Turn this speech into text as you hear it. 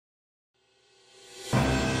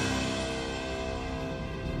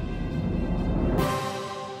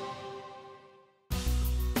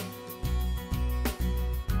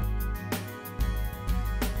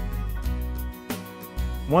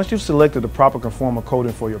Once you've selected the proper conformal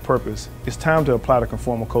coating for your purpose, it's time to apply the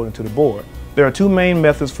conformal coating to the board. There are two main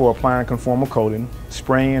methods for applying conformal coating: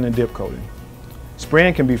 spraying and dip coating.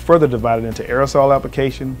 Spraying can be further divided into aerosol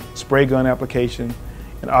application, spray gun application,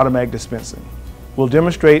 and automatic dispensing. We'll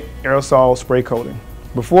demonstrate aerosol spray coating.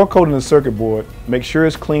 Before coating the circuit board, make sure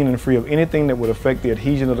it's clean and free of anything that would affect the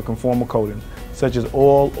adhesion of the conformal coating, such as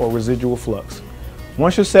oil or residual flux.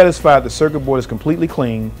 Once you're satisfied the circuit board is completely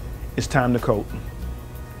clean, it's time to coat.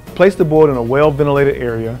 Place the board in a well-ventilated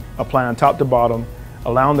area, applying top to bottom,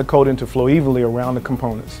 allowing the coating to flow evenly around the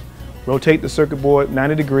components. Rotate the circuit board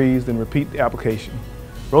 90 degrees, then repeat the application.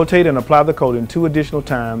 Rotate and apply the coating 2 additional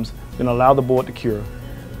times, then allow the board to cure.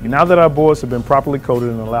 Now that our boards have been properly coated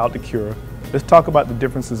and allowed to cure, let's talk about the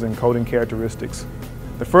differences in coating characteristics.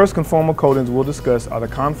 The first conformal coatings we'll discuss are the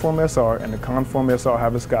Konform SR and the Konform SR High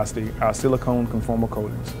Viscosity, our silicone conformal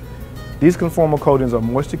coatings. These conformal coatings are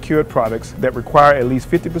moisture-cured products that require at least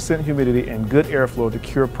 50% humidity and good airflow to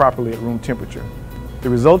cure properly at room temperature. The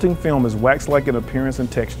resulting film is wax-like in appearance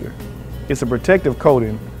and texture. It's a protective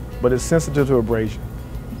coating, but it's sensitive to abrasion.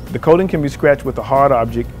 The coating can be scratched with a hard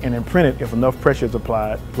object and imprinted if enough pressure is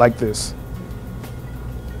applied, like this.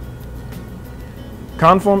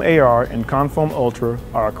 Konform AR and Konform Ultra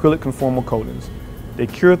are acrylic conformal coatings. They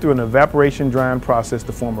cure through an evaporation drying process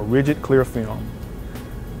to form a rigid, clear film.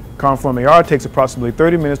 Konform AR takes approximately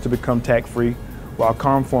 30 minutes to become tack-free, while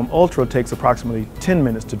Konform Ultra takes approximately 10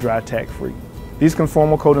 minutes to dry tack-free. These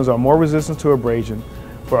conformal coatings are more resistant to abrasion,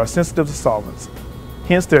 but are sensitive to solvents.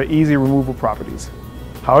 Hence their easy removal properties.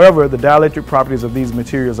 However, the dielectric properties of these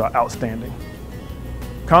materials are outstanding.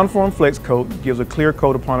 Konform Flex Coat gives a clear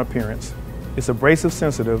coat upon appearance. It's abrasive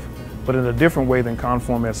sensitive, but in a different way than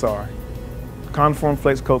Konform SR. Konform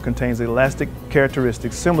Flex Coat contains elastic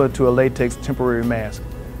characteristics similar to a latex temporary mask.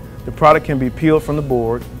 The product can be peeled from the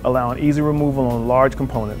board, allowing easy removal on large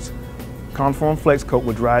components. Konform Flex Coat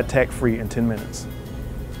will dry tack-free in 10 minutes.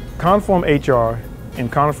 Konform HR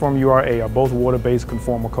and Konform URA are both water-based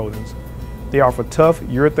conformal coatings. They offer tough,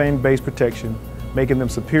 urethane-based protection, making them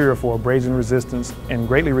superior for abrasion resistance and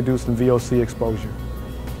greatly reducing VOC exposure.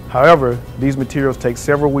 However, these materials take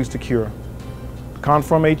several weeks to cure.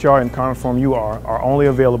 Konform HR and Konform UR are only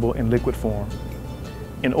available in liquid form.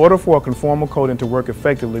 In order for a conformal coating to work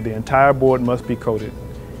effectively, the entire board must be coated.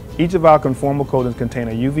 Each of our conformal coatings contain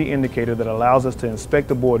a UV indicator that allows us to inspect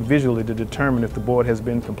the board visually to determine if the board has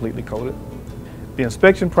been completely coated. The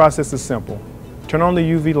inspection process is simple. Turn on the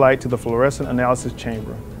UV light to the fluorescent analysis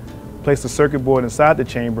chamber. Place the circuit board inside the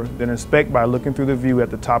chamber, then inspect by looking through the view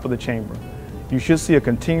at the top of the chamber. You should see a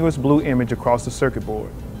continuous blue image across the circuit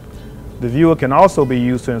board. The viewer can also be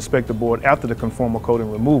used to inspect the board after the conformal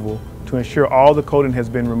coating removal to ensure all the coating has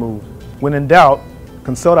been removed. When in doubt,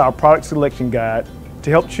 consult our product selection guide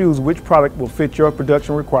to help choose which product will fit your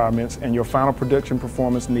production requirements and your final production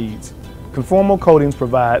performance needs. Conformal coatings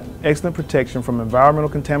provide excellent protection from environmental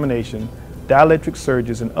contamination, dielectric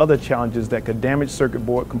surges, and other challenges that could damage circuit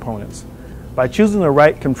board components. By choosing the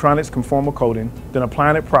right Chemtronics conformal coating, then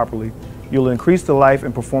applying it properly, you'll increase the life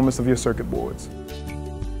and performance of your circuit boards.